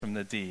from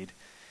the dead.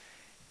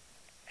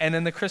 And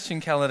in the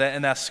Christian calendar,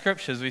 in our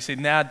scriptures, we see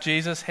now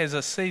Jesus has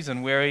a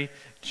season where he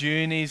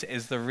journeys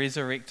as the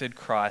resurrected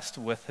Christ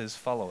with his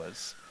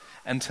followers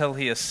until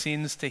he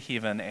ascends to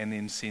heaven and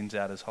then sends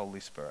out his Holy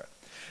Spirit.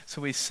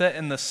 So we sit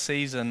in the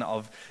season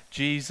of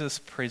Jesus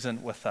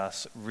present with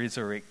us,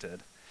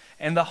 resurrected.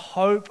 And the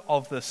hope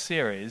of this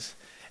series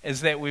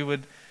is that we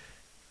would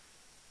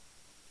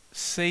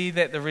see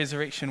that the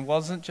resurrection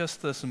wasn't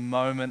just this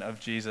moment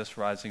of Jesus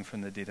rising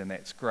from the dead, and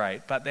that's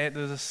great, but that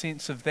there's a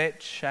sense of that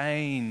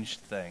changed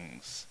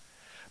things.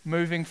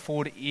 Moving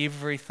forward,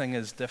 everything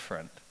is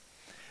different.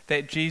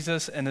 That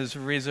Jesus in his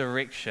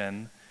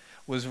resurrection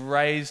was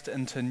raised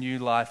into new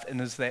life and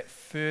is that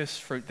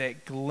first fruit,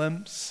 that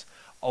glimpse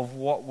of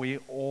what we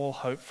all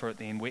hope for at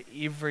the end, where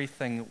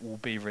everything will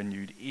be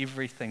renewed,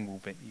 everything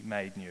will be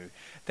made new.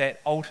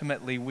 That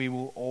ultimately we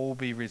will all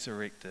be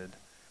resurrected.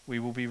 We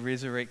will be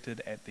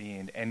resurrected at the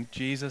end. And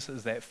Jesus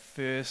is that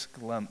first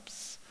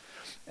glimpse.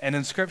 And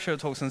in Scripture it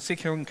talks, in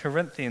 2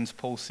 Corinthians,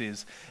 Paul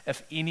says,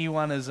 if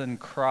anyone is in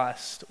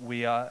Christ,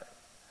 we are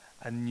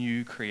a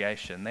new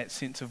creation. That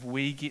sense of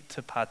we get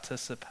to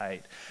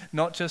participate,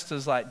 not just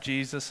as like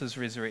Jesus'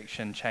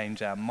 resurrection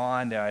changed our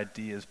mind, our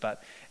ideas,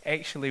 but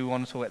actually we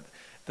want to talk about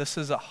this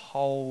is a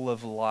whole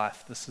of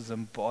life. This is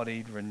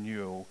embodied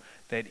renewal,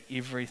 that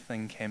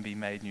everything can be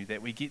made new,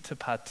 that we get to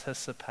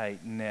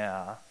participate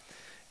now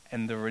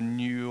in the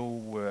renewal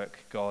work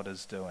God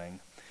is doing,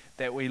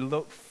 that we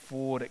look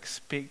forward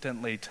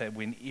expectantly to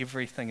when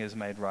everything is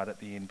made right at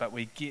the end, but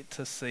we get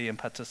to see and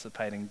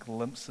participate in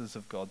glimpses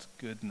of God's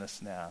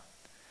goodness now.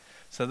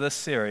 So this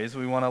series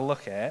we want to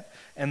look at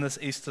in this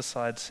Easter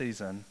side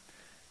season,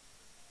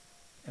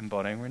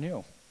 Embodying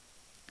Renewal.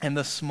 And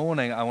this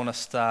morning I want to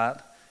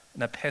start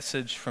in a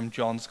passage from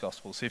John's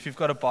Gospel. So if you've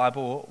got a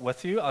Bible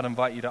with you, I'd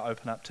invite you to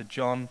open up to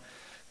John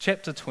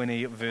chapter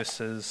 20,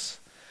 verses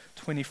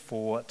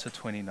 24 to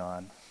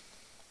 29.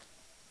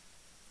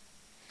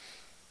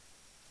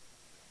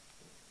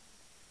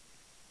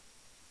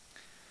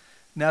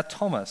 Now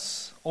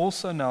Thomas,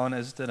 also known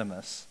as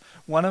Didymus,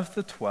 one of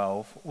the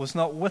 12, was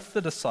not with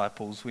the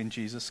disciples when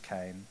Jesus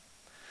came.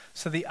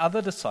 So the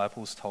other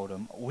disciples told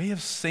him, "We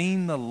have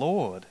seen the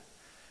Lord."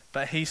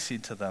 But he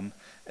said to them,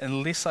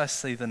 "Unless I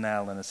see the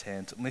nail in his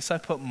hand, unless I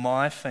put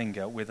my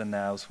finger where the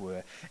nails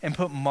were, and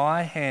put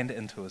my hand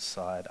into his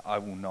side, I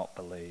will not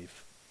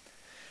believe."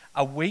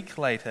 A week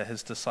later,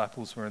 his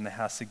disciples were in the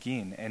house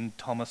again, and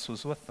Thomas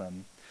was with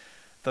them.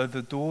 Though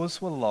the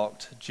doors were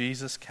locked,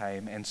 Jesus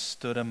came and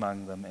stood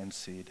among them and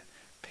said,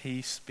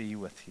 "Peace be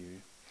with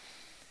you."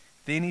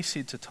 Then he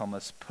said to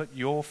Thomas, "Put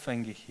your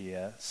finger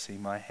here, see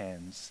my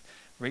hands.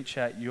 Reach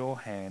out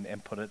your hand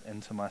and put it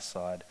into my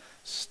side.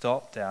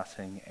 Stop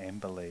doubting and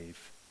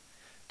believe."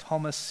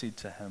 Thomas said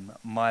to him,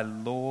 "My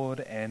Lord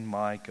and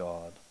my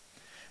God."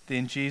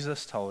 Then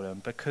Jesus told him,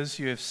 "Because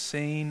you have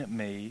seen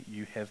me,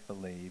 you have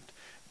believed.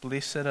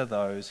 Blessed are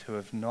those who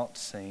have not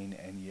seen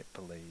and yet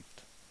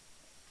believed."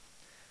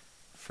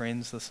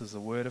 Friends, this is the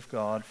word of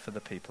God for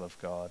the people of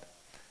God.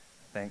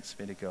 Thanks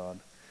be to God.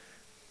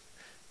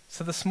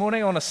 So this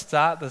morning I want to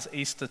start this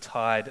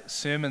Eastertide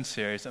sermon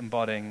series,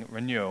 Embodying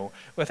Renewal,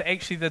 with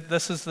actually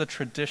this is the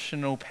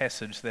traditional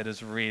passage that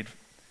is read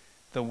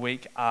the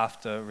week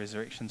after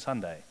Resurrection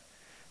Sunday.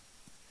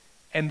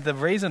 And the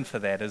reason for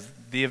that is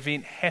the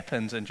event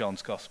happens in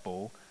John's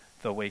Gospel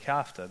the week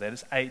after. That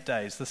is 8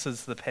 days. This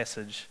is the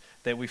passage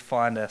that we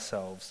find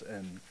ourselves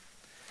in.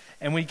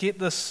 And we get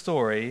this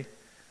story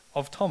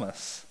of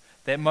Thomas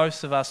that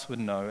most of us would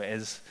know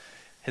as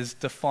his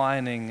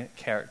defining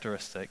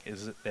characteristic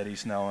is that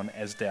he's known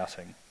as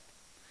doubting.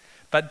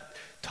 But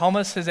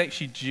Thomas has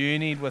actually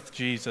journeyed with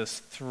Jesus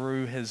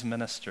through his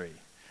ministry,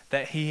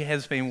 that he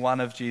has been one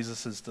of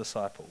Jesus'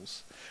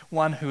 disciples,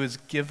 one who has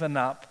given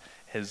up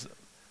his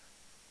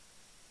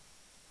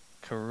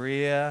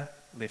career,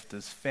 left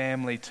his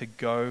family to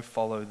go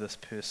follow this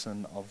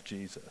person of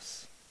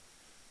Jesus.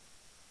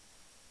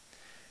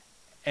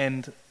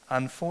 And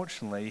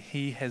unfortunately,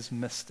 he has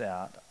missed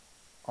out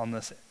on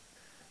this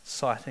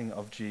sighting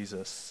of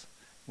Jesus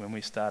when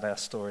we start our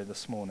story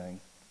this morning.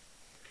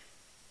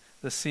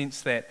 The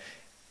sense that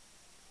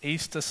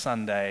Easter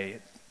Sunday,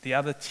 the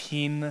other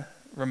 10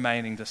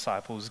 remaining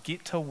disciples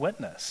get to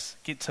witness,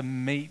 get to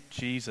meet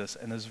Jesus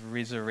in his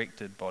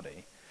resurrected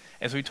body.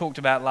 As we talked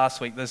about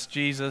last week, this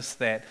Jesus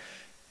that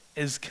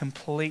is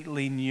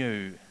completely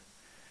new.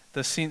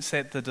 The sense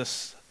that the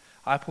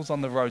disciples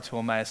on the road to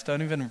Emmaus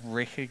don't even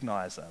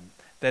recognize him.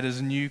 That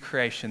is new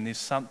creation. There's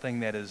something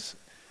that is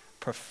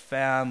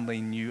profoundly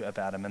new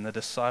about him, and the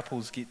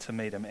disciples get to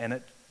meet him, and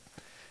it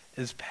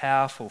is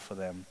powerful for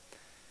them.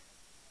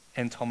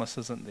 And Thomas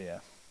isn't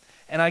there.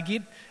 And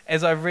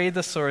as I read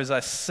the story, as I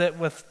sit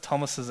with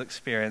Thomas's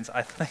experience,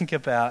 I think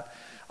about,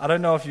 I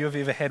don't know if you've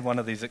ever had one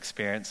of these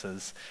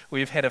experiences where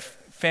you've had a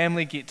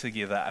family get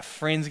together, a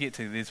friends get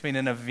together, there's been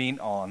an event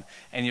on,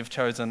 and you've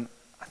chosen,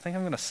 I think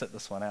I'm going to sit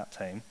this one out,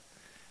 team.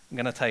 I'm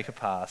going to take a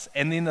pass.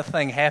 And then the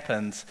thing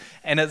happens,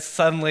 and it's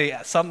suddenly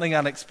something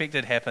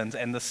unexpected happens,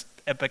 and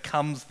it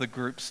becomes the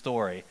group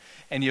story.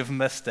 And you've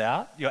missed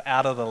out. You're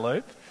out of the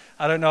loop.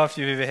 I don't know if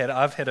you've ever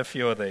I've had a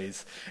few of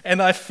these.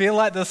 And I feel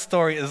like this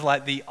story is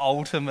like the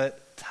ultimate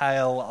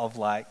tale of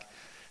like,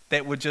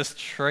 that would just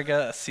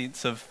trigger a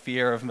sense of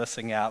fear of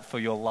missing out for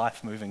your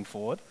life moving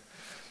forward.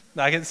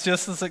 Like it's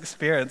just this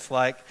experience,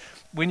 like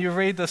when you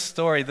read this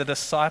story, the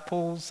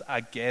disciples are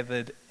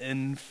gathered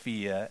in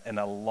fear in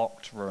a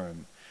locked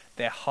room.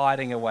 They're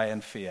hiding away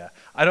in fear.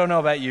 I don't know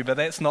about you, but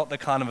that's not the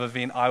kind of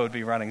event I would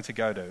be running to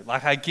go to.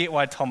 Like I get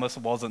why Thomas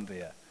wasn't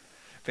there.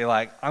 Be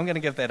like, I'm going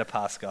to give that a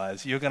pass,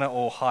 guys. You're going to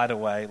all hide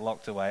away,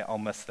 locked away. I'll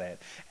miss that.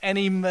 And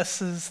he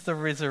misses the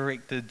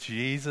resurrected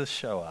Jesus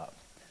show up.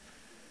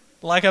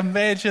 Like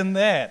imagine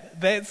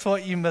that. That's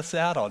what you miss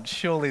out on.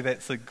 Surely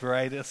that's the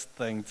greatest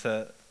thing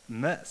to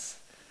miss.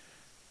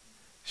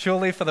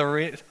 Surely for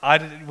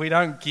we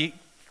don't get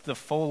the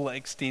full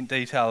extent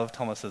detail of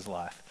Thomas's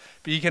life.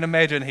 But you can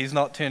imagine he's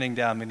not turning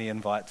down many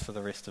invites for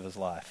the rest of his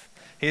life.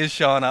 He is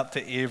showing up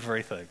to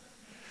everything.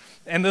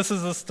 And this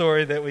is the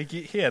story that we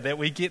get here, that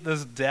we get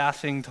this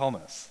doubting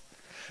Thomas.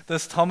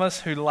 This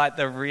Thomas who, like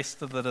the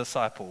rest of the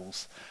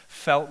disciples,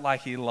 felt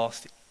like he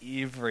lost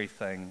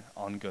everything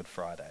on Good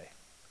Friday.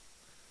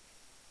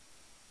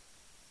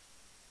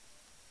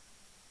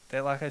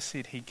 That, like I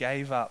said, he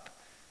gave up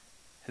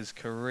his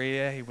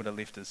career, he would have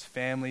left his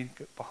family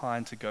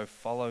behind to go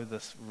follow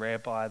this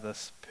rabbi,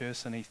 this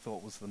person he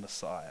thought was the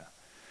Messiah.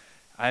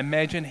 I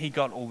imagine he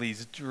got all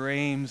these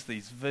dreams,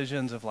 these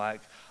visions of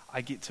like, I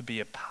get to be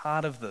a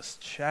part of this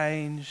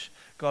change.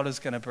 God is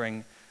going to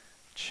bring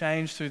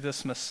change through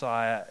this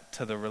Messiah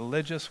to the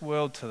religious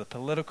world, to the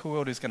political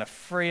world. He's going to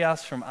free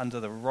us from under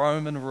the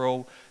Roman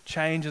rule.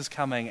 Change is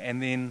coming.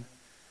 And then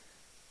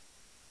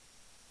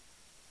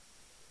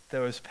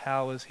those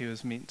powers he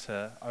was meant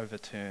to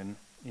overturn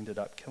ended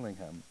up killing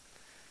him.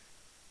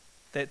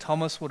 That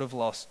Thomas would have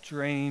lost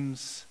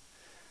dreams,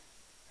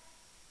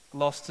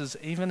 lost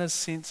even his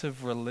sense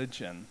of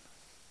religion.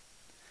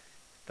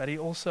 But he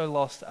also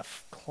lost a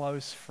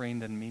close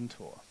friend and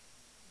mentor.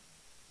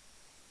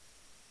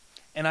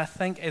 And I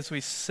think as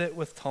we sit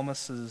with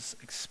Thomas's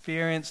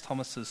experience,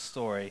 Thomas's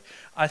story,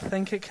 I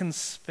think it can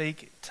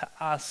speak to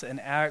us in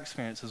our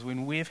experiences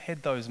when we've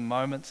had those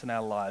moments in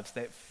our lives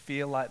that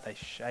feel like they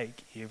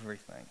shake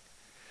everything.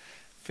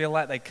 Feel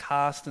like they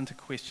cast into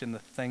question the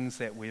things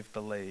that we've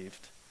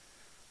believed.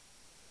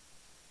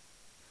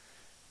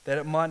 That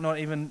it might not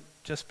even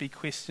just be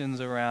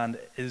questions around,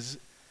 is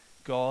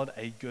God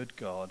a good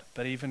God,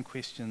 but even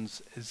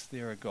questions, is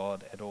there a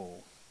God at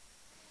all?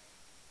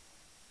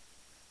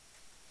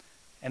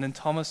 And in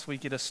Thomas we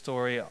get a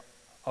story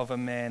of a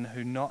man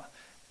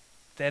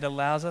that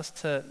allows us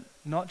to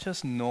not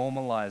just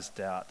normalize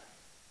doubt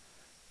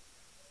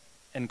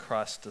in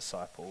Christ's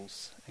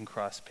disciples, in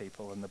Christ's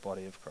people, in the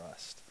body of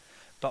Christ,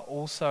 but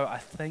also I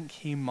think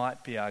he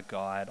might be our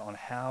guide on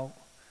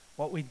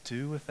what we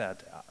do with our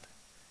doubt,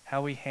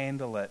 how we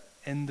handle it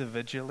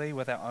individually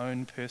with our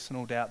own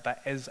personal doubt,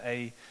 but as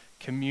a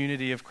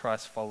community of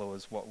Christ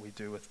followers, what we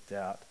do with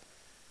doubt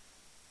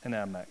in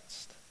our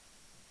midst.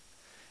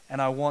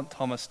 And I want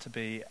Thomas to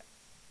be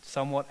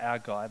somewhat our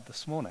guide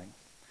this morning.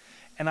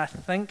 And I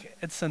think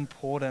it's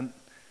important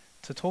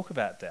to talk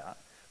about doubt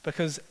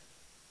because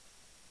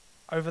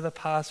over the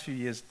past few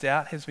years,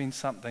 doubt has been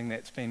something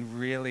that's been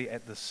really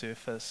at the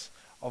surface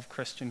of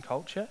Christian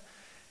culture.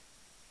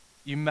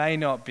 You may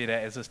know it better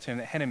as this term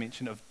that Hannah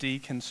mentioned of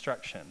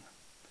deconstruction,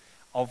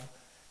 of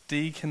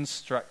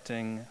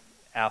deconstructing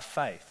our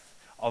faith,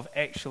 of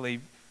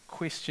actually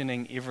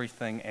questioning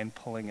everything and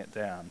pulling it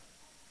down.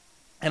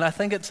 And I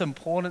think it's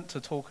important to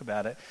talk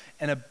about it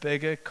in a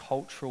bigger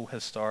cultural,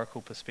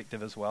 historical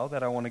perspective as well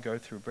that I want to go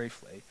through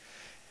briefly.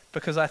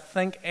 Because I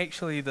think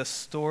actually the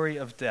story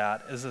of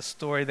doubt is a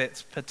story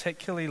that's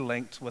particularly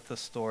linked with the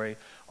story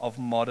of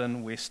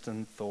modern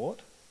Western thought.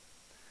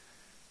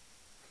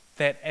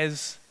 That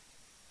as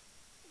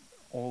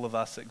all of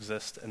us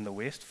exist in the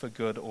West, for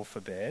good or for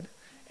bad,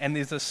 and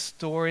there's a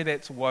story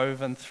that's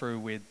woven through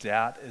where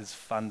doubt is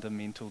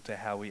fundamental to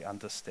how we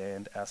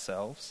understand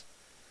ourselves.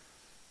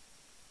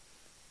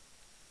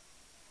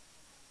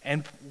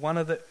 And one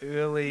of the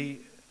early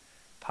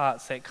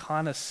parts that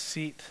kind of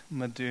set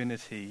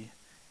modernity,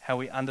 how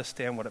we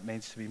understand what it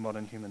means to be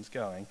modern humans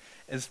going,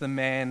 is the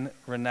man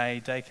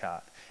René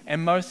Descartes.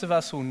 And most of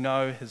us will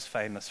know his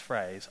famous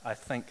phrase, I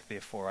think,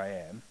 therefore I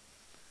am.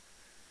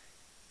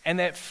 And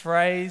that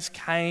phrase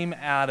came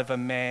out of a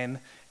man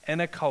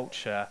in a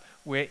culture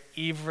where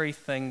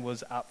everything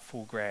was up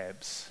for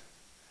grabs.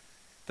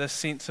 This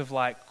sense of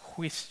like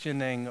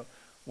questioning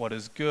what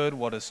is good,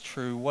 what is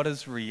true, what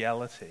is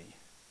reality.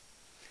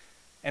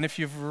 And if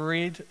you've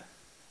read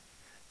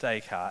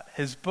Descartes,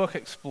 his book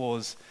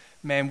explores,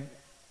 man,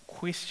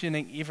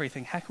 questioning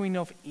everything. How can we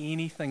know if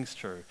anything's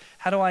true?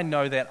 How do I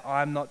know that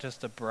I'm not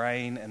just a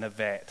brain in a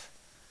vat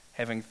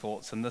having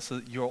thoughts and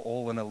you're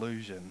all an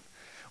illusion?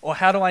 Or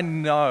how do I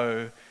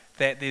know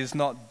that there's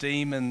not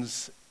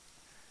demons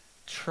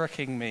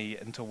tricking me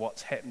into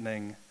what's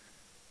happening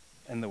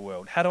in the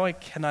world?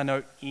 Can I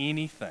know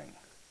anything?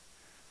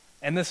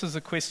 And this is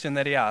a question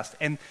that he asked.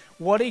 And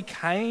what he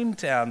came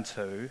down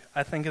to,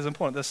 I think, is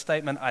important. This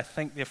statement, I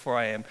think, therefore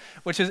I am,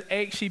 which is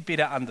actually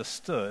better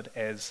understood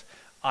as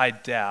I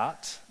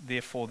doubt,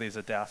 therefore there's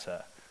a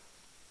doubter.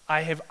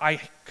 I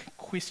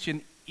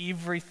question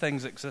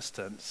everything's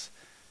existence,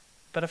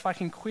 but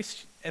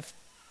if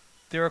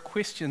there are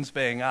questions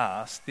being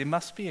asked, there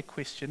must be a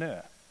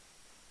questioner.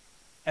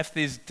 If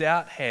there's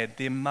doubt had,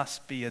 there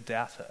must be a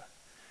doubter.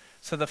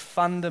 So the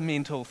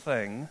fundamental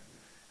thing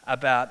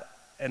about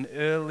an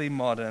early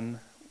modern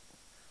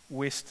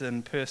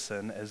Western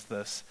person is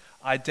this: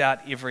 I doubt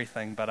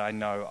everything, but I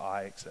know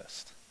I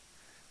exist.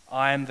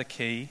 I am the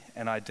key,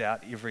 and I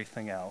doubt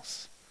everything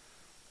else.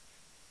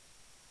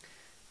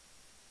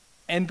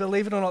 And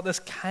believe it or not, this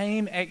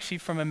came actually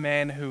from a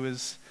man who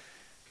was...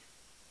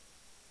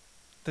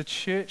 The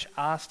church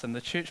asked him,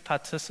 the church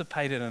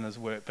participated in his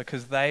work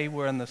because they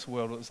were in this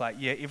world. It was like,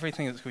 yeah,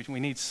 everything is good. We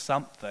need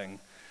something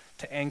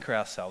to anchor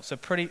ourselves. So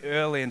pretty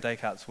early in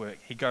Descartes' work,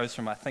 he goes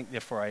from I think,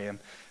 therefore I am,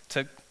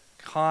 to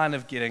kind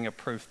of getting a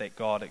proof that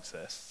God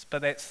exists.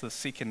 But that's the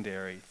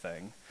secondary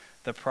thing.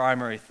 The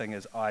primary thing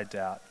is I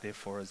doubt,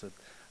 therefore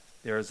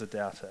there is a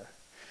doubter.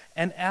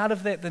 And out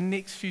of that, the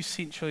next few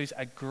centuries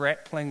are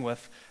grappling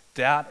with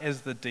doubt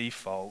as the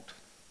default,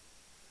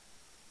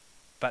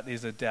 but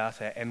there's a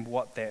doubter and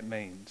what that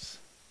means.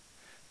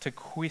 To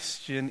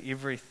question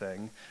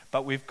everything,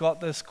 but we've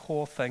got this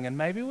core thing, and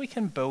maybe we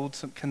can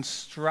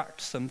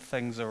construct some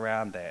things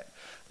around that.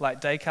 Like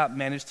Descartes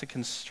managed to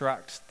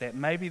construct that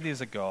maybe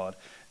there's a God.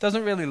 It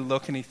doesn't really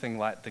look anything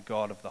like the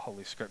God of the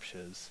Holy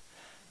Scriptures.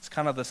 It's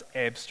kind of this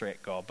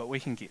abstract God, but we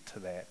can get to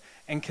that.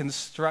 And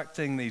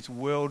constructing these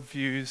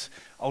worldviews,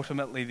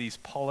 ultimately these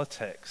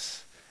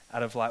politics,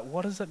 out of like,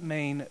 what does it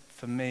mean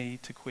for me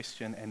to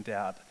question and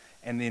doubt,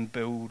 and then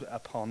build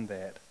upon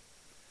that.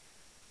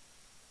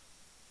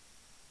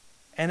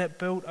 And it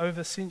built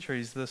over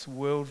centuries this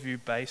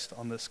worldview based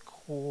on this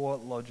core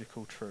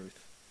logical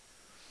truth.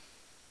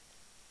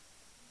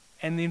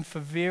 And then for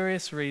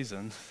various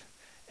reasons,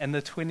 in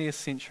the 20th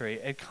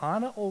century, it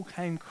kind of all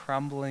came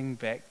crumbling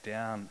back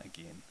down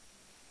again.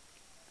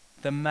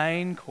 The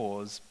main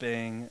cause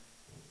being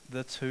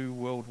the 2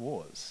 world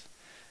wars.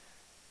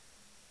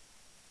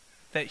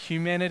 That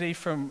humanity,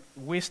 from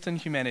Western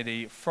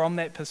humanity, from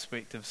that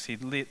perspective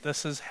said,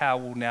 this is how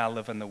we'll now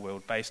live in the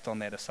world based on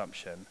that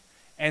assumption.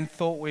 And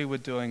thought we were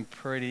doing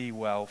pretty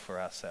well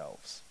for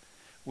ourselves.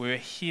 We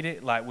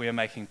were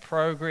making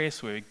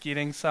progress, we were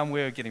getting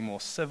somewhere, we were getting more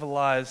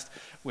civilized,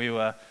 we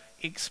were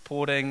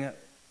exporting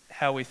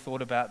how we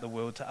thought about the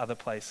world to other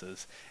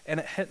places. And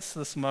it hits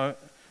this moment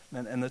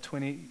in the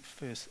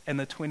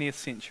 20th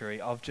century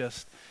of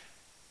just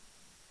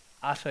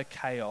utter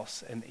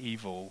chaos and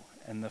evil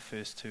in the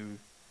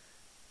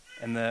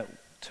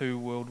 2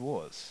 world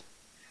wars.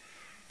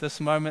 This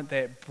moment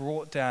that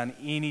brought down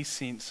any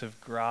sense of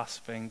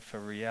grasping for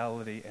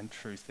reality and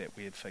truth that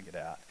we had figured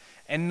out.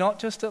 And not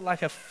just at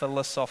like a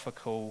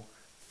philosophical,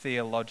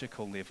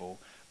 theological level,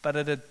 but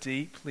at a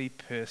deeply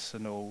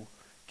personal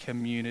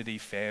community,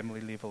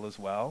 family level as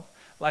well.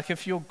 Like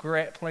if you're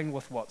grappling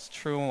with what's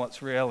true and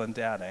what's real and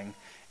doubting,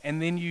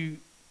 and then you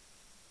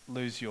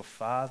lose your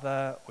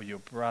father or your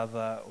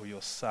brother or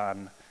your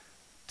son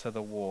to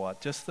the war,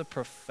 just the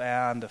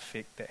profound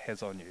effect that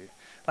has on you.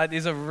 Like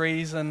there's a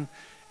reason,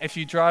 if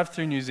you drive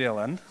through New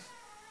Zealand,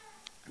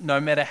 no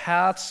matter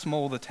how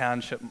small the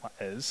township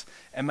is,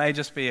 it may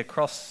just be a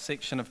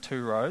cross-section of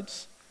 2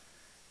 roads,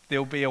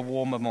 there'll be a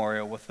war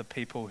memorial with the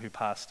people who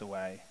passed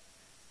away.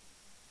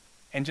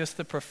 And just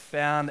the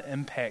profound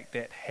impact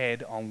that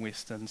had on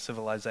Western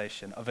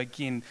civilization of,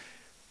 again,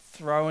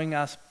 throwing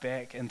us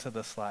back into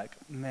this like,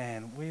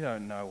 man, we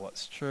don't know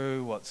what's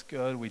true, what's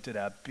good, we did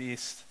our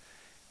best,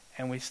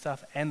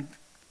 and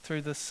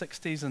through the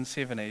 60s and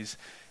 70s,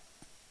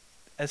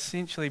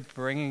 essentially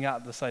bringing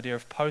up this idea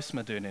of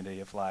post-modernity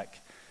of like,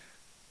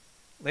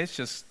 let's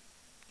just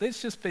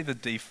be the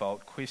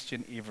default,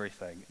 question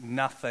everything.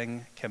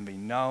 Nothing can be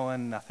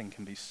known, nothing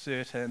can be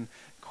certain.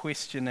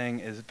 Questioning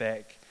is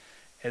back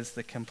as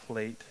the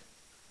complete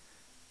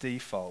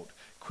default.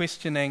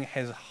 Questioning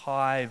has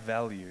high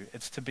value.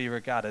 It's to be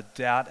regarded.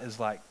 Doubt is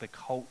like the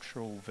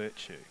cultural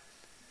virtue.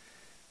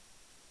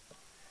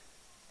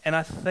 And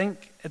I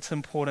think it's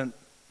important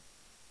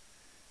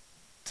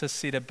to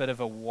set a bit of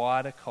a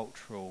wider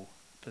cultural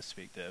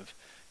perspective,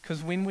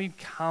 because when we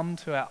come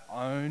to our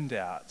own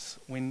doubts,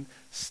 when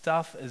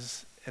stuff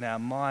is in our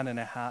mind and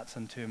our hearts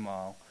in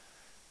turmoil,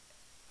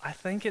 I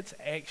think it's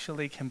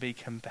actually can be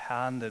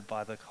compounded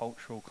by the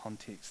cultural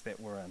context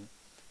that we're in.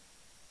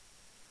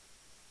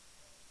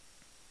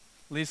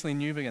 Leslie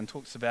Newbegin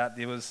talks about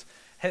in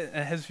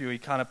his view, he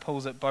kind of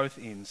pulls at both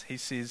ends. He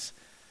says,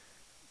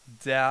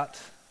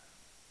 doubt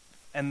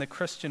in the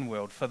Christian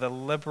world, for the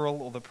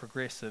liberal or the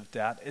progressive,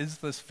 doubt is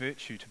this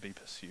virtue to be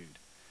pursued.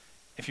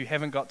 If you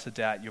haven't got to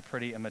doubt, you're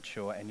pretty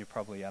immature and you're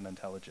probably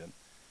unintelligent.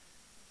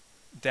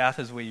 Doubt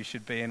is where you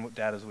should be and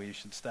doubt is where you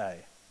should stay.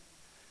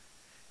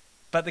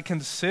 But the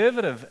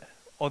conservative,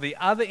 or the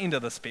other end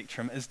of the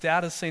spectrum, is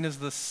doubt is seen as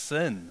the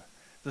sin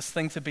this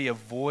thing to be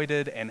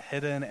avoided and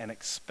hidden and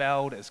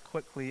expelled as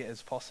quickly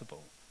as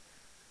possible.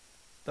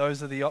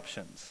 Those are the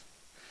options.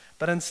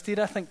 But instead,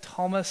 I think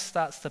Thomas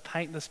starts to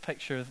paint this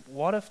picture of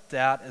what if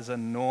doubt is a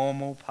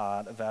normal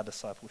part of our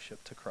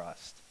discipleship to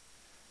Christ?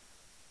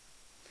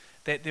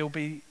 That there'll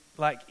be,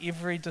 like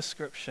every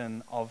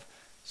description of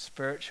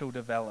spiritual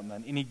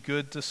development, any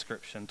good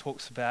description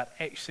talks about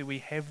actually we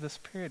have this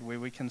period where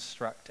we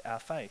construct our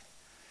faith.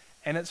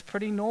 And it's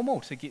pretty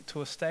normal to get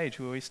to a stage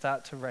where we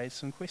start to raise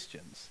some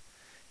questions.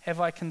 Have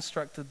I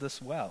constructed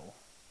this well?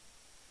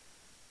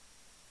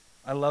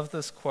 I love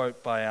this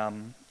quote by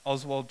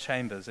Oswald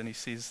Chambers, and he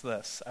says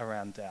this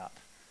around doubt.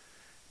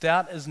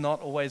 Doubt is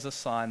not always a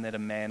sign that a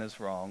man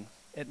is wrong.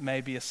 It may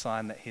be a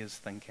sign that he is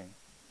thinking.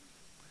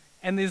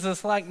 And there's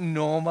this like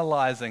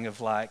normalizing of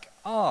like,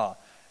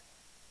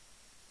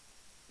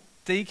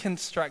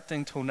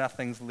 deconstructing till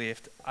nothing's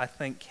left, I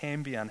think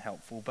can be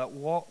unhelpful, but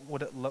what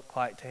would it look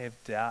like to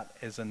have doubt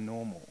as a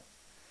normal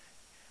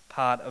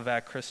part of our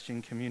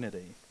Christian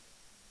community?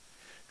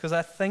 Because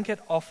I think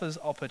it offers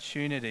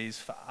opportunities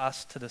for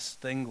us to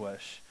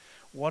distinguish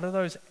what are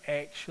those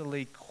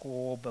actually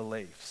core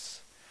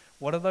beliefs?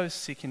 What are those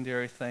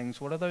secondary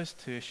things? What are those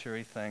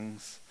tertiary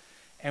things?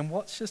 And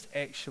what's just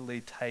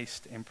actually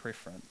taste and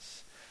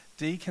preference?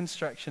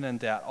 Deconstruction and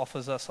doubt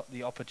offers us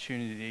the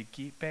opportunity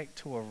to get back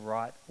to a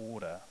right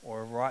order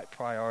or a right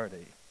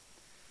priority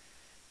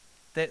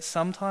that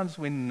sometimes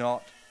we're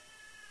not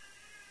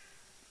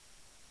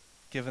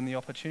given the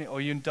opportunity, or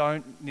you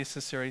don't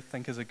necessarily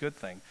think is a good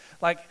thing.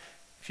 Like,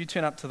 if you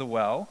turn up to the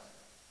well,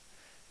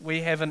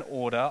 we have an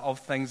order of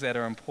things that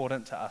are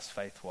important to us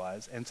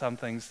faith-wise and some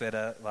things that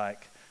are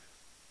like,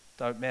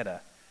 don't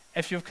matter.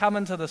 If you've come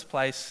into this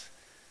place,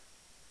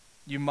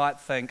 you might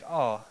think,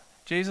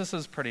 Jesus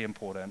is pretty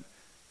important,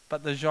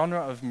 but the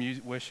genre of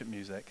worship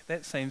music,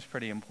 that seems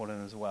pretty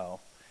important as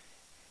well.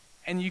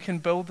 And you can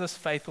build this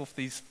faith off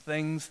these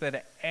things that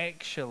are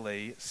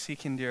actually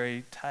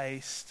secondary,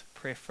 taste,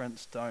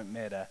 preference, don't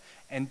matter.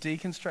 And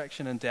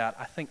deconstruction and doubt,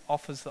 I think,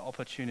 offers the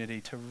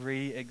opportunity to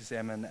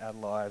re-examine our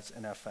lives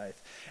and our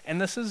faith. And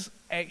this has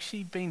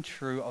actually been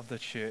true of the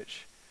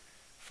church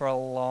for a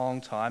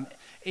long time.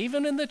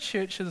 Even in the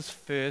church's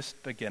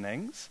first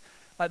beginnings,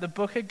 like the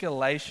book of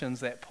Galatians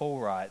that Paul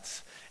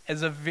writes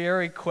is a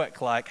very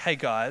quick like, hey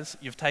guys,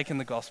 you've taken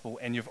the gospel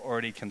and you've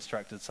already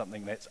constructed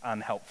something that's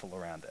unhelpful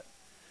around it.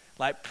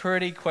 Like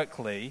pretty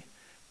quickly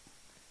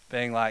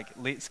being like,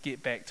 let's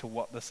get back to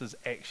what this is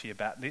actually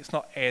about. Let's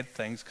not add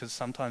things because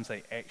sometimes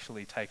they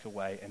actually take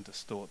away and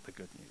distort the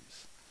good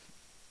news.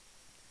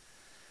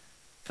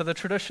 For the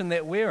tradition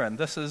that we're in,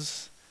 this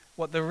is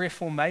what the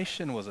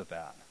Reformation was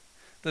about.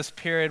 This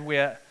period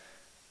where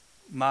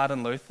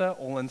Martin Luther,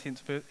 all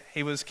intents,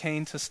 he was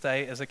keen to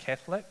stay as a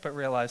Catholic, but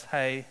realized,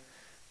 hey,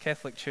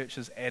 Catholic Church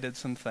has added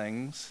some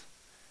things,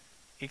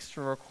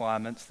 extra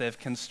requirements. They've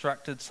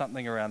constructed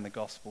something around the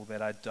gospel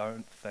that I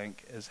don't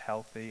think is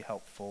healthy,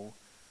 helpful,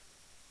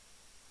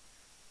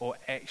 or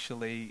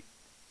actually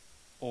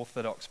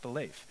orthodox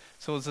belief.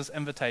 So it was this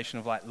invitation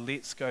of like,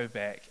 let's go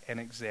back and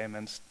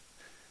examine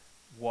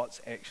what's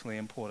actually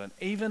important.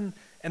 Even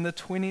in the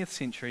 20th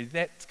century,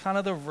 that's kind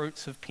of the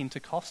roots of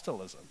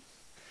Pentecostalism.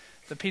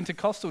 The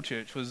Pentecostal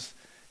church was,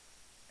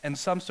 in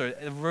some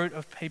sort, the root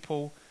of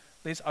people,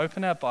 let's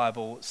open our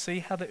Bible, see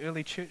how the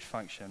early church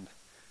functioned.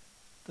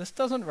 This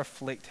doesn't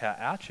reflect how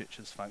our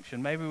churches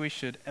function. Maybe we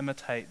should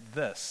imitate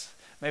this.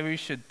 Maybe we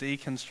should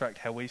deconstruct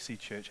how we see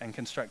church and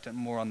construct it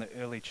more on the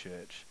early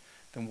church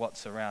than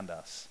what's around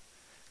us.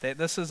 That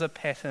this is a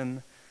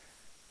pattern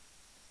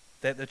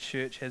that the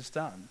church has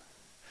done.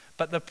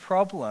 But the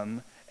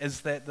problem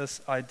is that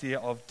this idea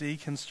of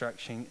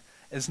deconstruction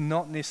is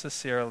not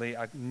necessarily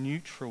a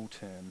neutral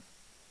term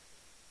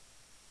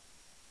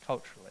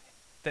culturally.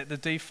 That the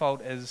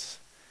default is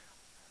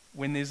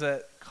when there's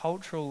a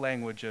cultural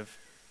language of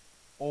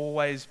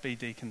always be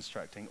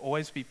deconstructing,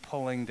 always be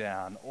pulling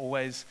down,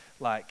 always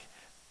like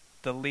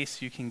the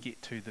less you can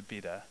get to, the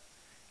better.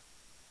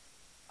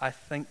 I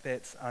think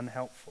that's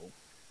unhelpful.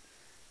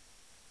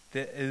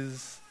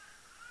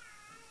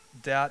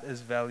 Doubt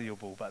is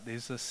valuable, but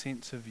there's a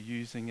sense of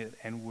using it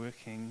and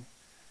working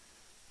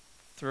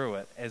through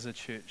it as a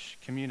church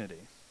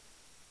community.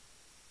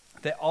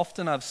 That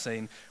often I've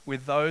seen where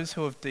those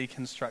who have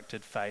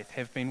deconstructed faith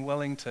have been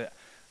willing to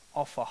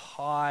offer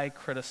high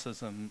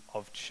criticism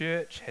of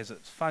church, has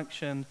its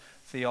function,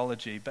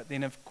 theology, but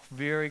then have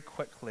very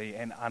quickly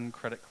and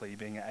uncritically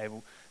being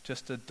able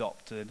just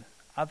adopted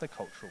other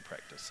cultural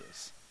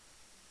practices.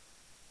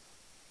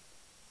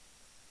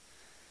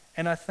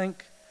 And I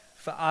think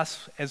for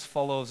us as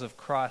followers of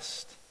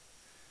Christ,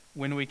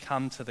 when we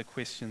come to the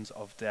questions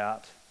of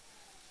doubt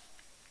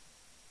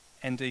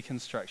and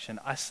deconstruction,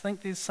 I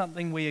think there's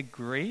something we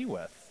agree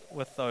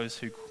with those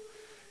who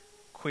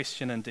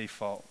question and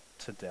default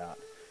to doubt,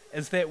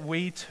 is that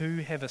we too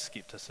have a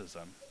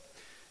skepticism.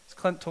 As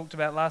Clint talked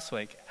about last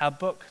week, our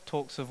book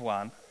talks of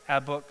one,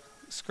 our book,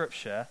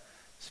 Scripture,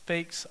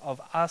 speaks of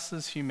us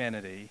as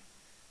humanity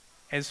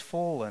as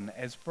fallen,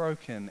 as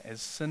broken,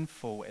 as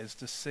sinful, as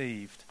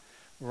deceived,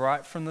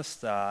 right from the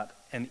start,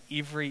 in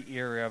every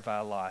area of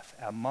our life,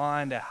 our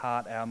mind, our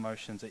heart, our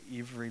emotions, at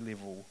every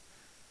level,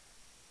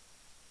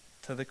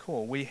 to the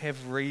core. We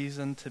have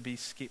reason to be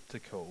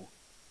skeptical.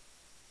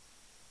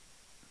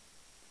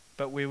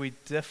 But where we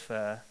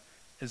differ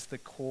is the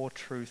core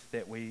truth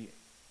that we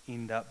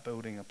end up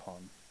building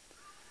upon.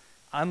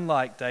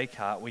 Unlike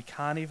Descartes, we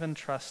can't even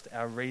trust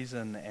our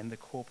reason and the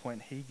core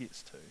point he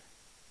gets to.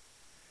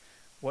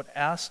 What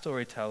our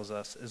story tells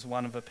us is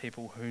one of a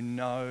people who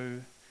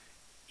know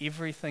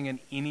everything and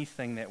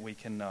anything that we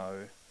can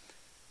know.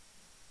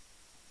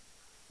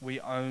 We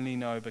only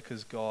know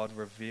because God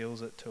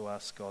reveals it to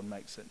us, God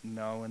makes it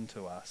known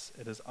to us.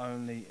 It is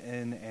only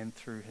in and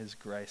through his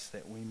grace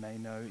that we may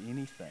know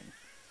anything.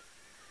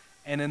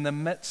 And in the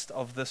midst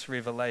of this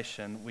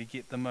revelation, we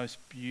get the most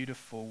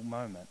beautiful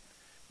moment.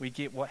 We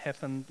get what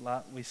happened,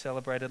 we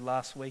celebrated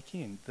last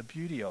weekend, the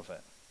beauty of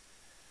it.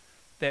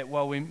 That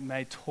while we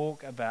may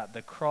talk about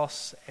the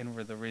cross and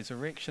the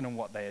resurrection and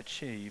what they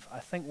achieve, I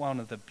think one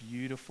of the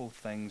beautiful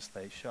things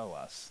they show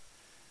us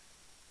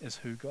is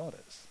who God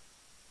is.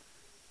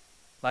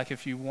 Like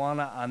if you want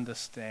to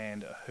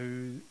understand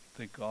who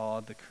the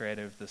God, the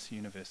creator of this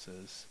universe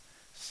is,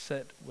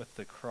 sit with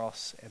the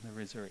cross and the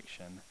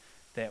resurrection.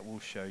 That will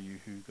show you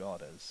who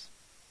God is.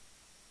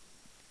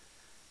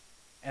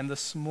 And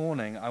this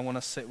morning, I want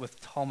to sit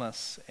with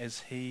Thomas as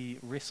he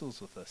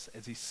wrestles with this,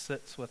 as he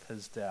sits with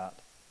his doubt,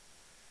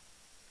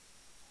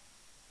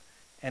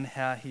 and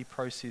how he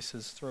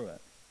processes through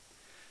it.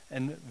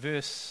 In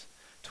verse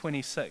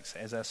 26,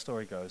 as our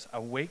story goes,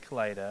 a week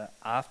later,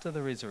 after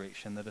the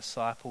resurrection, the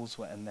disciples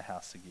were in the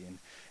house again,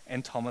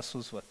 and Thomas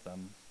was with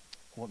them,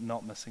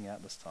 not missing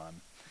out this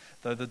time.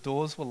 Though the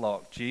doors were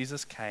locked,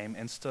 Jesus came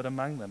and stood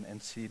among them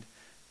and said,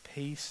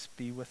 "Peace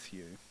be with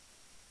you."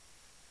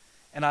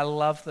 And I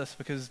love this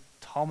because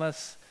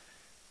Thomas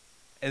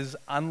is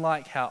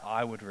unlike how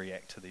I would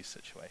react to these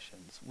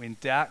situations. When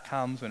doubt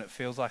comes, when it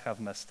feels like I've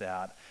missed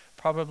out,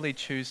 probably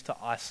choose to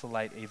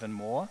isolate even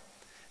more.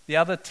 The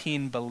other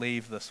 10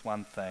 believe this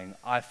one thing.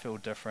 I feel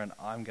different.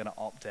 I'm going to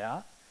opt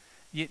out.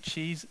 Yet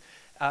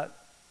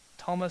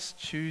Thomas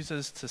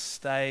chooses to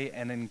stay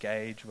and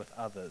engage with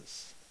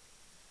others.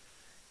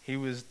 He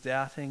was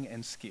doubting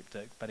and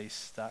skeptic, but he's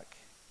stuck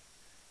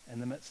in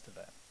the midst of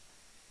it.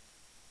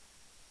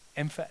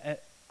 And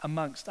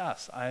amongst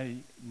us, I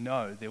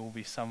know there will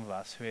be some of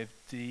us who have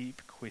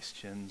deep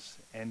questions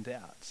and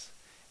doubts.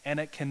 And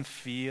it can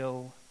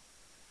feel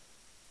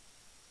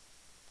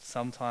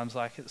sometimes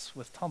like it's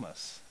with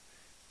Thomas.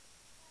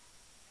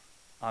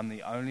 I'm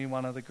the only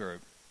one of the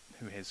group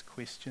who has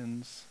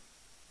questions.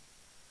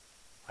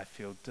 I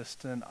feel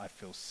distant. I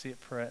feel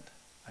separate.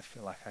 I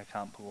feel like I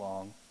can't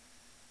belong.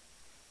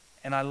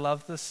 And I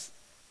love this,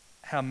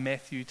 how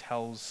Matthew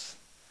tells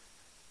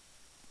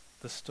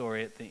the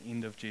story at the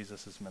end of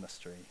Jesus'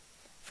 ministry.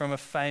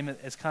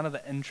 It's kind of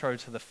the intro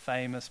to the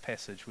famous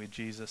passage where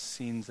Jesus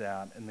sends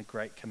out in the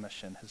Great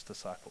Commission his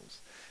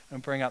disciples.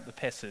 And bring up the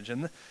passage.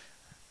 And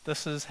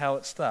this is how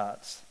it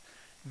starts.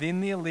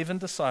 Then the 11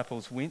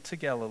 disciples went to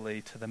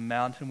Galilee to the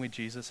mountain where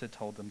Jesus had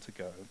told them to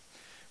go.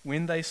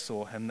 When they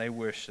saw him, they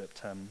worshipped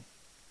him,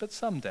 but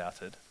some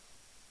doubted.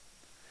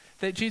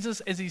 That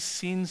Jesus, as he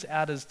sends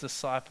out his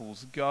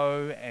disciples,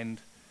 go and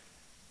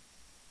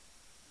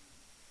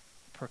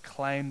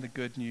proclaim the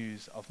good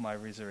news of my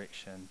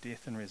resurrection,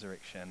 death and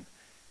resurrection,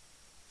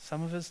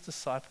 some of his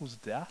disciples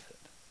doubted.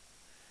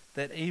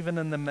 That even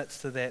in the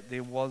midst of that,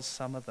 there was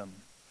some of them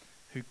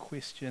who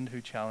questioned, who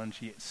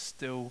challenged, yet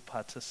still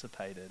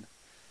participated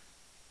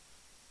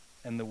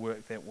in the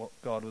work that what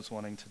God was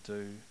wanting to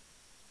do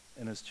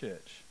in his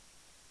church.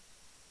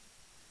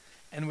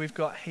 And we've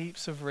got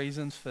heaps of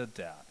reasons for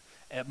doubt.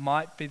 It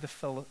might be the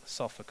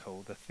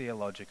philosophical, the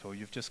theological.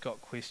 You've just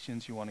got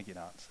questions you want to get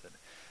answered.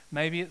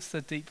 Maybe it's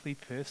the deeply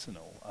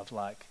personal of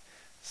like,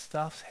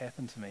 stuff's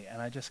happened to me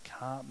and I just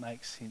can't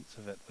make sense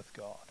of it with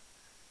God.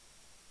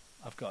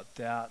 I've got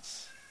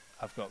doubts,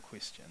 I've got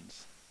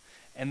questions.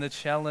 And the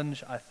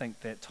challenge I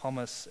think that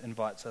Thomas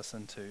invites us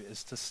into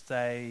is to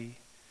stay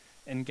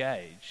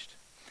engaged.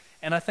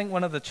 And I think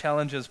one of the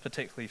challenges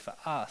particularly for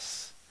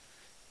us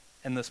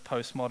in this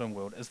postmodern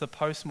world is the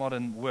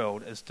postmodern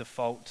world is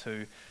default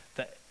to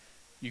that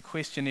you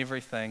question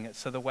everything,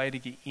 so the way to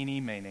get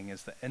any meaning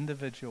is the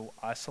individual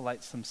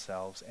isolates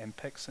themselves and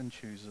picks and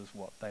chooses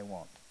what they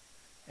want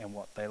and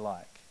what they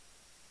like.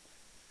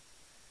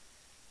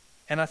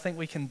 And I think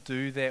we can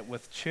do that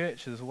with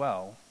church as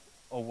well,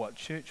 or what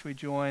church we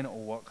join,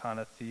 or what kind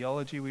of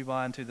theology we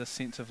buy into, the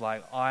sense of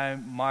like,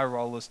 my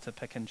role is to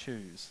pick and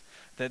choose,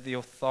 that the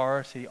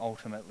authority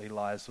ultimately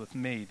lies with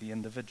me, the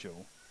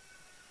individual.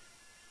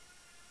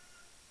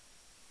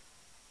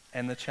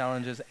 And the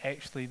challenge is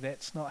actually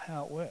that's not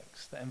how it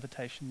works. The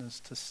invitation is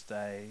to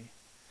stay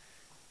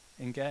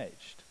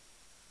engaged.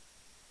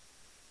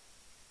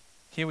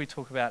 Here we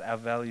talk about our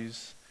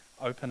values,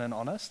 open and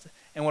honest.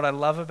 And what I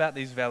love about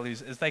these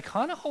values is they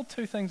kind of hold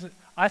two things.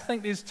 I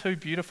think there's two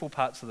beautiful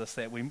parts of this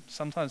that we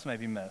sometimes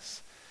maybe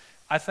miss.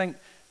 I think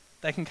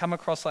they can come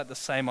across like the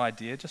same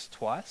idea just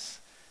twice.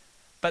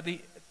 But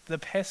the the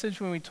passage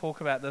when we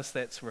talk about this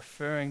that's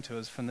referring to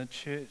is from the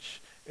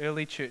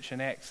early church in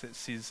Acts that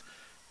says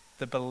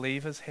the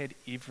believers had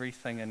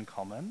everything in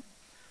common,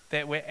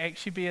 that we're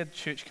actually be a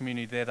church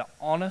community that are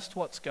honest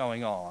what's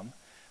going on,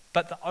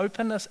 but the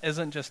openness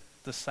isn't just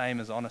the same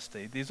as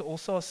honesty. There's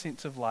also a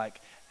sense of like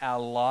our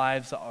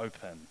lives are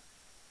open.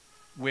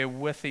 We're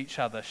with each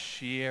other,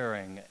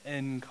 sharing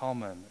in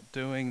common,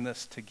 doing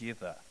this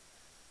together.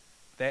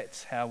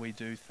 That's how we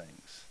do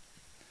things.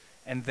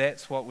 And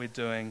that's what we're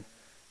doing.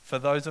 For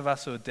those of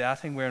us who are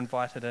doubting, we're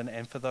invited in,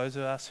 and for those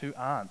of us who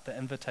aren't, the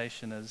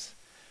invitation is,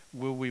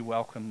 will we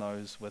welcome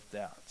those with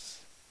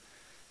doubts?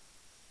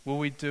 Will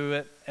we do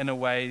it in a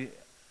way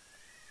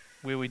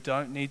where we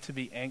don't need to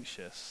be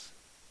anxious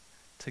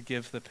to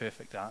give the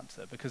perfect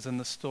answer? Because in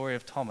the story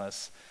of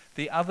Thomas,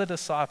 the other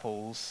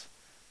disciples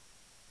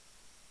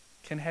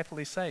can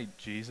happily say,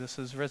 Jesus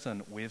is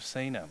risen, we've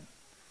seen him.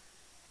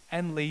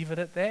 And leave it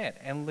at that,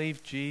 and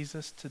leave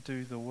Jesus to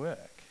do the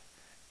work.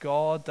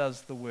 God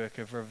does the work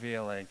of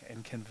revealing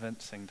and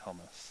convincing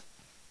Thomas.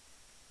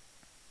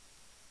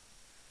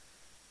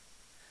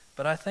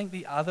 But I think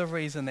the other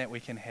reason that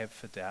we can have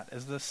for doubt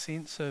is the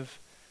sense of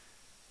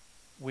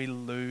we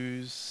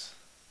lose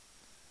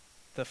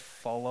the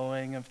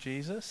following of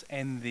Jesus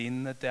and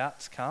then the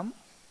doubts come.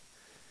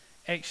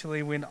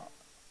 Actually, when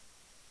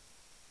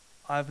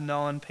I've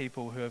known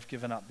people who have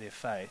given up their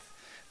faith,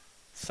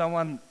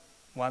 someone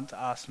once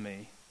asked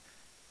me,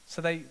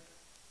 so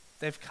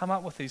they've come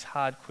up with these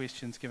hard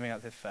questions giving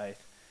up their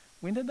faith.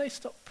 When did they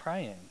stop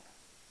praying?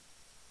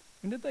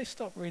 When did they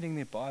stop reading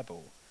their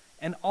Bible?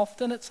 And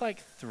often it's like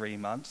 3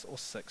 months or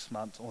 6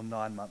 months or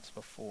 9 months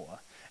before.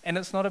 And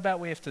it's not about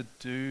we have to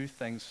do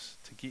things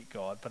to get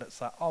God, but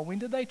it's like, when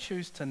did they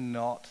choose to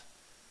not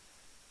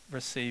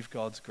receive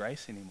God's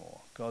grace anymore?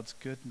 God's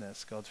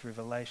goodness, God's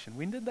revelation.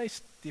 When did they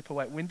step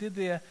away? When did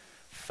their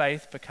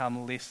faith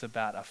become less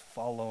about a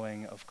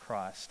following of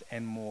Christ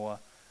and more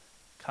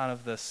kind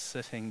of this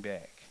sitting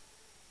back?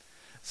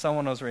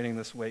 Someone I was reading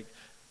this week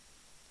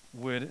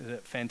worded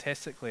it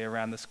fantastically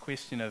around this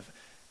question of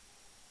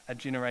a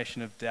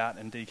generation of doubt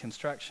and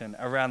deconstruction,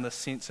 around the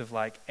sense of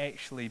like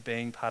actually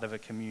being part of a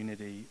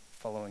community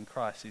following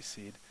Christ. He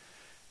said,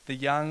 the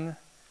young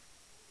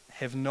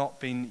have not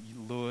been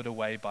lured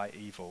away by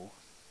evil.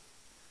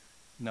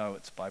 No,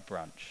 it's by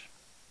brunch.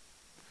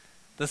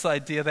 This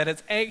idea that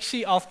it's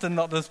actually often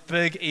not this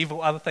big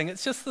evil other thing.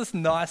 It's just this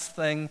nice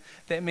thing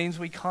that means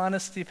we kind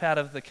of step out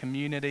of the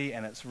community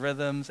and its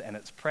rhythms and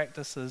its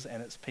practices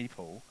and its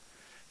people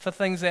for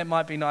things that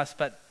might be nice,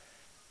 but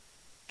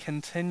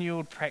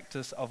continual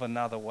practice of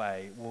another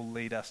way will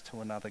lead us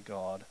to another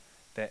God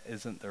that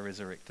isn't the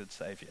resurrected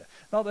Savior.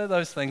 Not that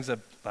those things are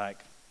like,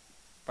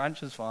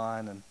 brunch is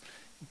fine,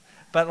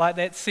 but like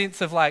that sense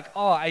of like,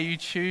 are you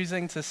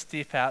choosing to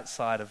step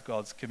outside of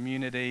God's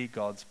community,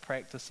 God's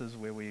practices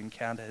where we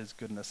encounter his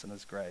goodness and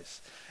his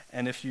grace?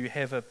 And if you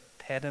have a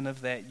pattern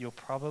of that, you're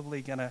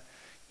probably going to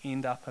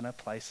end up in a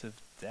place of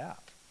doubt.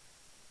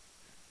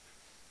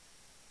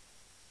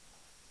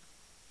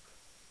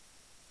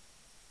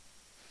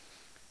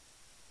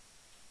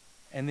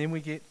 And then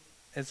we get,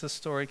 as the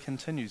story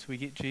continues, we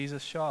get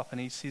Jesus show up and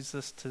he says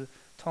this to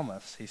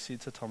Thomas. He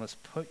said to Thomas,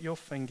 put your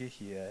finger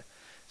here,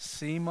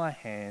 see my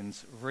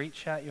hands,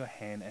 reach out your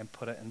hand and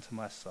put it into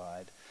my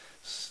side.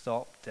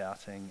 Stop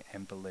doubting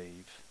and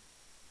believe.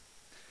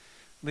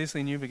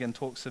 Leslie Newbegin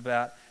talks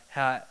about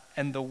how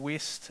in the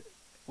West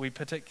we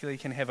particularly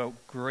can have a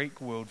Greek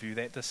worldview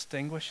that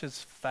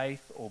distinguishes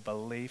faith or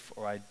belief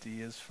or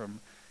ideas from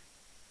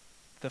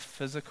the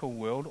physical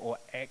world or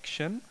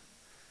action.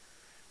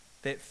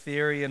 That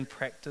theory and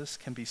practice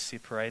can be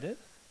separated,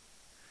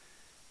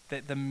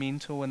 that the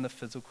mental and the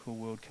physical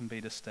world can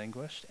be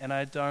distinguished. And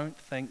I don't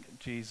think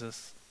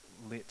Jesus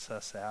lets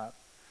us out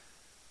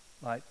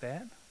like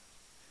that.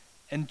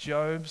 In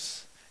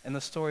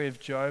the story of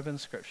Job in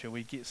Scripture,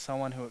 we get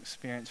someone who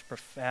experienced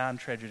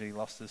profound tragedy,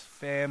 lost his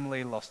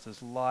family, lost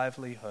his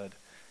livelihood,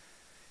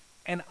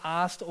 and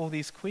asked all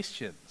these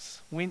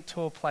questions. Went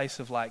to a place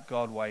of like,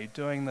 God, why are you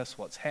doing this?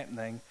 What's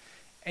happening?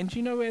 And do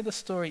you know where the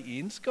story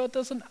ends? God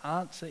doesn't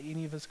answer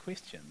any of his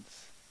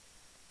questions.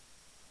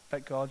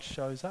 But God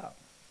shows up.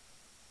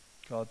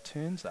 God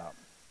turns up.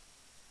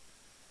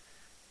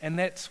 And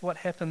that's what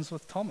happens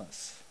with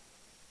Thomas.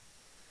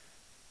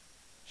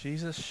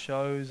 Jesus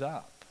shows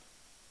up,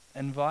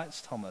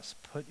 invites Thomas,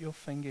 put your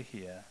finger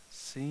here,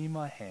 see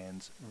my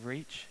hands,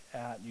 reach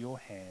out your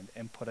hand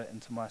and put it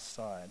into my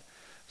side.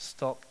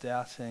 Stop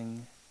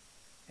doubting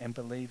and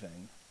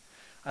believing.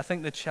 I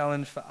think the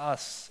challenge for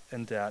us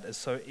in doubt is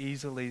so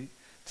easily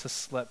to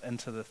slip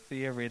into the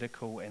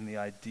theoretical and the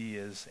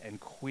ideas and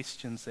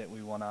questions that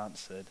we want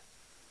answered.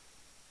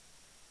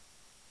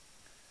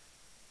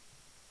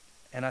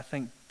 And I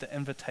think the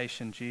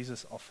invitation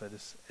Jesus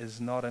offers is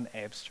not an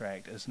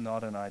abstract, is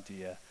not an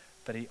idea,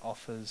 but he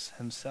offers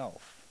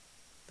himself,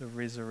 the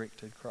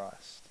resurrected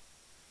Christ.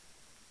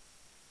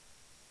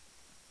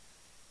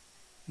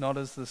 Not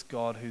as this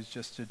God who's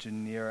just a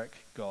generic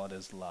God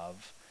as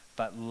love,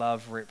 but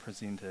love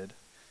represented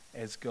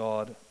as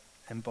God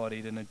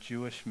embodied in a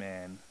Jewish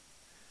man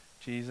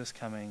Jesus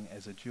coming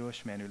as a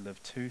Jewish man who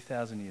lived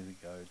 2,000 years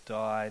ago,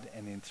 died,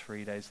 and then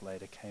 3 days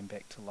later came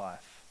back to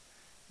life.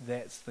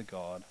 That's the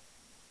God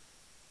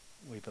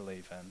we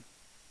believe in.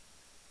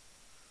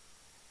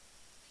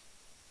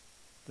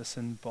 This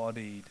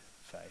embodied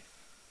faith.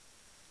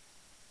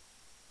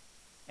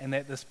 And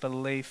that this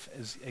belief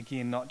is,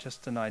 again, not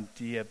just an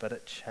idea, but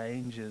it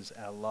changes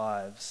our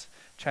lives,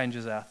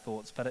 changes our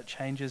thoughts, but it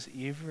changes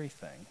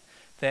everything.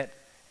 That,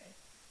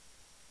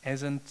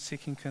 as in 2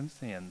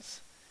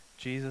 Corinthians,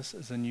 Jesus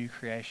is a new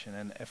creation,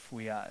 and if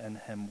we are in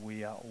him,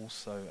 we are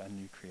also a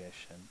new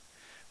creation.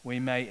 We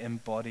may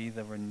embody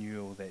the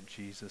renewal that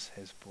Jesus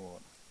has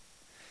brought.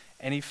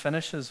 And he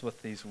finishes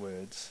with these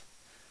words,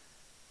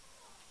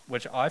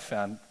 which I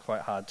found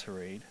quite hard to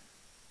read,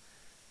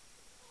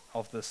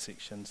 of this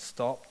section: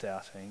 stop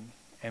doubting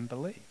and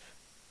believe.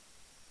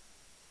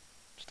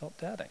 Stop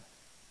doubting.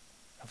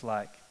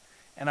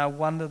 And I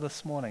wonder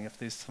this morning if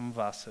there's some of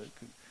us that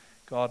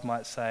God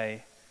might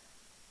say,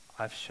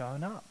 I've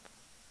shown up,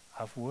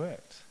 I've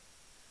worked.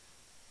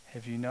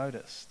 Have you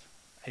noticed?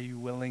 Are you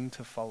willing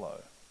to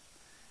follow?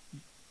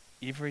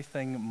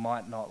 Everything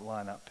might not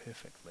line up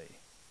perfectly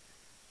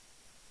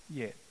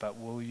yet, but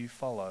will you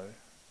follow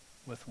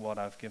with what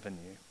I've given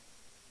you?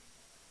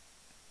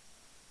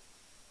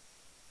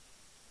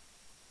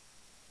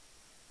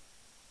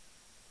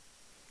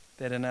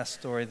 That in our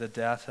story, the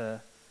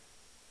doubter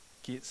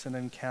gets an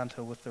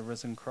encounter with the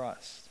risen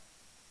Christ.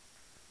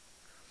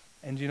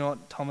 And do you know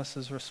what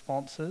Thomas's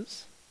response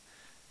is?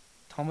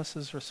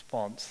 Thomas's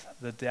response,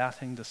 the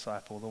doubting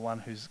disciple, the one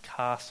who's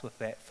cast with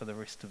that for the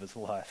rest of his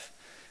life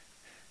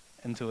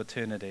into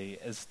eternity,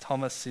 is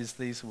Thomas says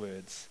these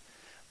words,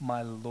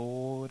 "My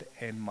Lord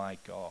and my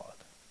God."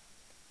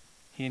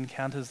 He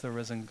encounters the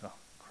risen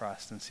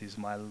Christ and says,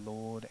 "My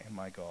Lord and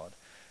my God."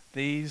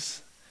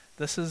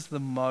 This is the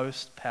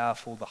most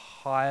powerful, the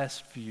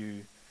highest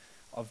view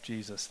of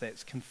Jesus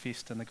that's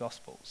confessed in the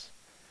Gospels.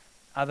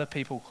 Other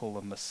people call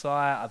him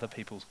Messiah, other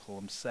people call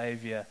him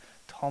Savior.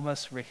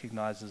 Thomas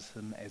recognizes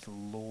him as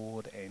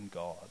Lord and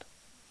God.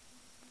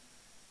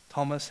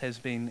 Thomas has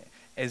been,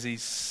 as he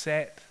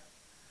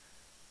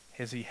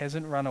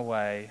hasn't run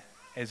away,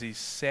 as he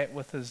sat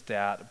with his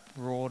doubt,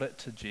 brought it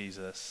to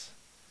Jesus,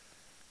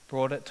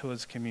 brought it to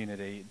his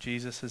community.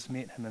 Jesus has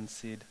met him and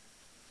said,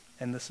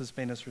 and this has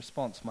been his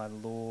response, "My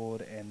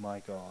Lord and my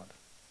God."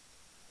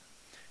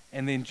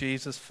 And then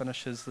Jesus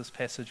finishes this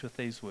passage with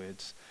these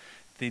words.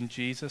 Then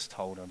Jesus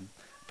told him,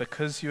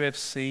 "Because you have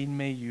seen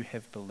me, you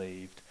have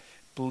believed.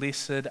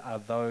 Blessed are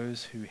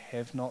those who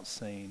have not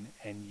seen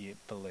and yet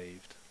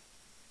believed."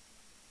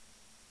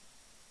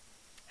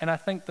 And I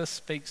think this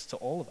speaks to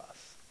all of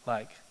us.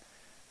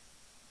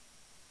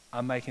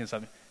 I'm making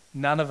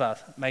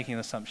an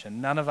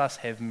assumption. None of us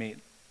have met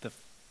the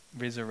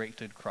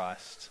resurrected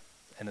Christ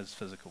in his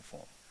physical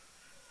form.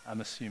 I'm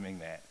assuming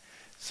that.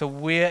 So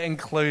we're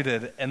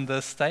included in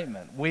this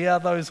statement. We are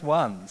those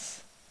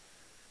ones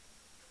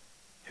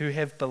who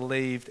have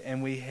believed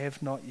and we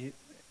have not yet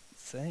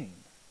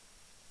seen.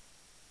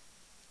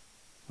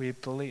 We're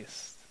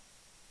blessed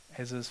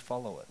as his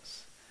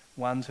followers.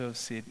 Ones who have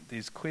said,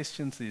 there's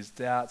questions, there's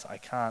doubts, I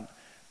can't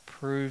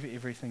prove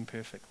everything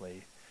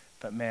perfectly,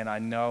 but man, I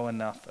know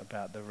enough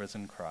about the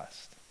risen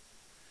Christ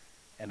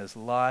and his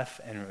life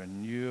and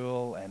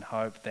renewal and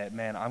hope that,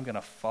 man, I'm going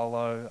to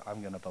follow,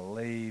 I'm going to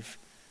believe,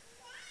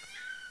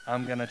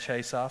 I'm going to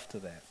chase after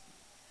that.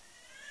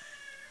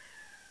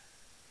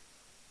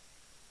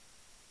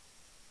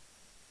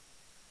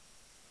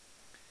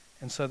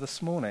 And so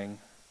this morning,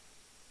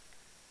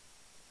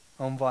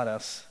 I'll invite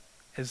us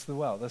as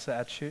this is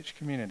our church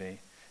community.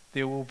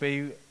 There will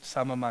be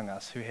some among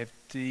us who have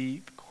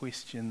deep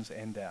questions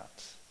and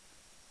doubts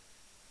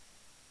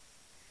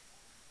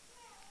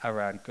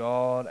around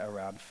God,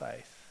 around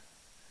faith.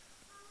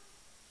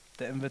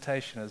 The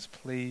invitation is,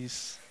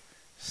 please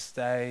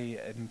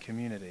stay in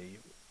community.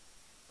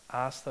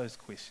 Ask those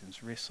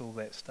questions, wrestle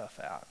that stuff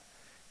out.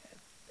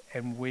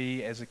 And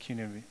we as a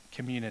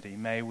community,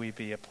 may we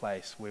be a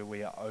place where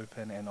we are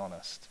open and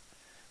honest,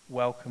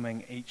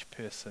 welcoming each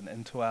person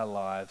into our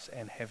lives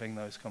and having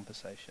those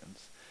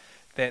conversations.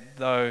 That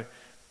though,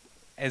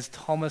 as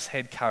Thomas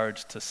had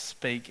courage to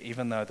speak,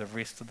 even though the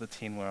rest of the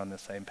 10 were on the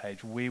same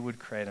page, we would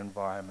create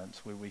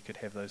environments where we could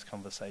have those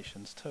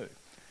conversations too.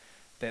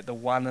 That the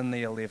 1 in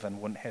the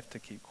 11 wouldn't have to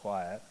keep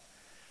quiet,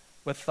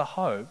 with the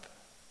hope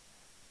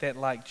that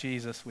like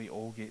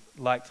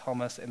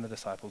Thomas and the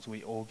disciples,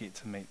 we all get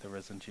to meet the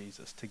risen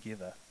Jesus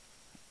together